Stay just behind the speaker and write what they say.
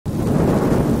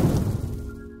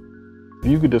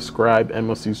you could describe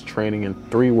MLC's training in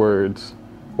 3 words,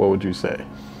 what would you say?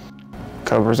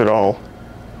 Covers it all.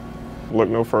 Look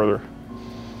no further.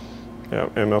 Yeah,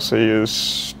 MLC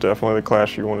is definitely the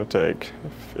class you want to take.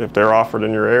 If they're offered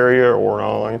in your area or an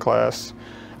online class,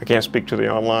 I can't speak to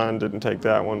the online, didn't take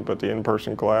that one, but the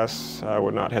in-person class, I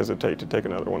would not hesitate to take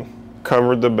another one.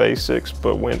 Covered the basics,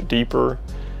 but went deeper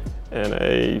in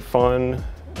a fun,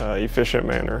 efficient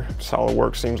manner.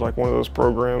 SOLIDWORKS seems like one of those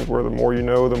programs where the more you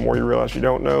know, the more you realize you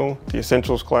don't know. The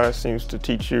Essentials class seems to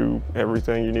teach you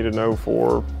everything you need to know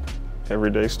for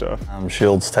everyday stuff. I'm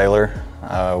Shields Taylor.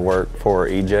 I work for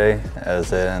EJ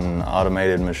as an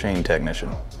automated machine technician.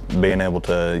 Being able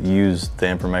to use the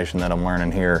information that I'm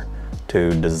learning here to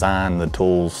design the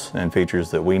tools and features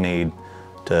that we need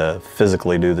to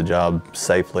physically do the job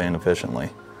safely and efficiently.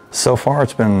 So far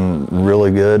it's been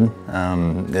really good.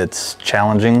 It's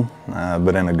challenging,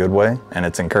 but in a good way, and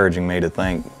it's encouraging me to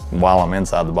think while I'm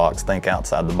inside the box, think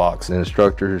outside the box. The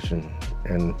instructors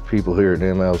and people here at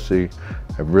MLC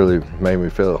have really made me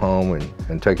feel at home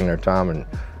and taken their time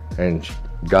and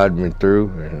guided me through,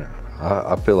 and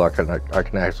I feel like I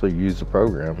can actually use the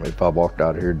program if I walked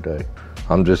out of here today.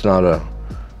 I'm just not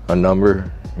a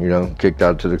number, you know, kicked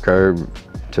out to the curb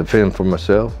to fend for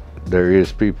myself. There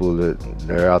is people that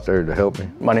are out there to help me.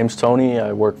 My name's Tony.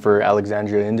 I work for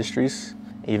Alexandria Industries.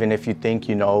 Even if you think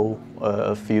you know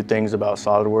a few things about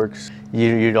SOLIDWORKS,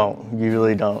 you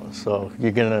really don't. So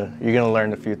you're gonna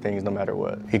learn a few things no matter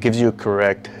what. It gives you a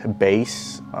correct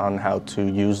base on how to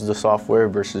use the software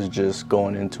versus just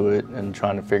going into it and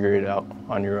trying to figure it out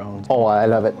on your own. Oh, I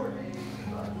love it.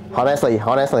 Honestly,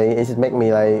 it just makes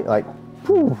me like,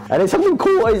 whew. And it's something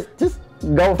cool. It's just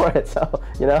go for it. So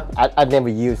you know, I've never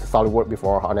used SOLIDWORKS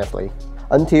before, honestly,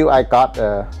 until I got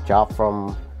a job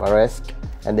from Mastercam,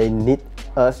 and they need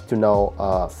us to know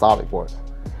SOLIDWORKS.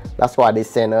 That's why they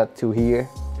sent us to here.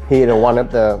 Here is one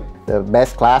of the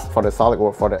best class for the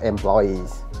SOLIDWORKS for the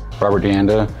employees. Robert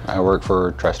DeAnda, I work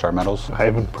for TriStar Metals.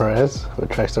 Ivan Perez with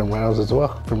TriStar Metals as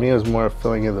well. For me, it was more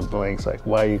filling in the blanks, like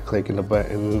why are you clicking the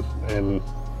button and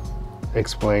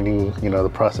explaining, you know, the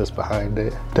process behind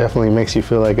it. Definitely makes you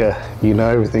feel like you know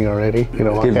everything already. You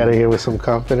know, walk out of here with some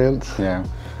confidence. Yeah,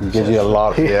 it gives you a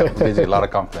lot. It gives you a lot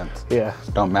of confidence. Yeah.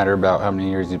 Don't matter about how many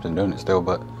years you've been doing it still,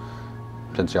 but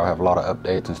since y'all have a lot of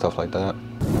updates and stuff like that.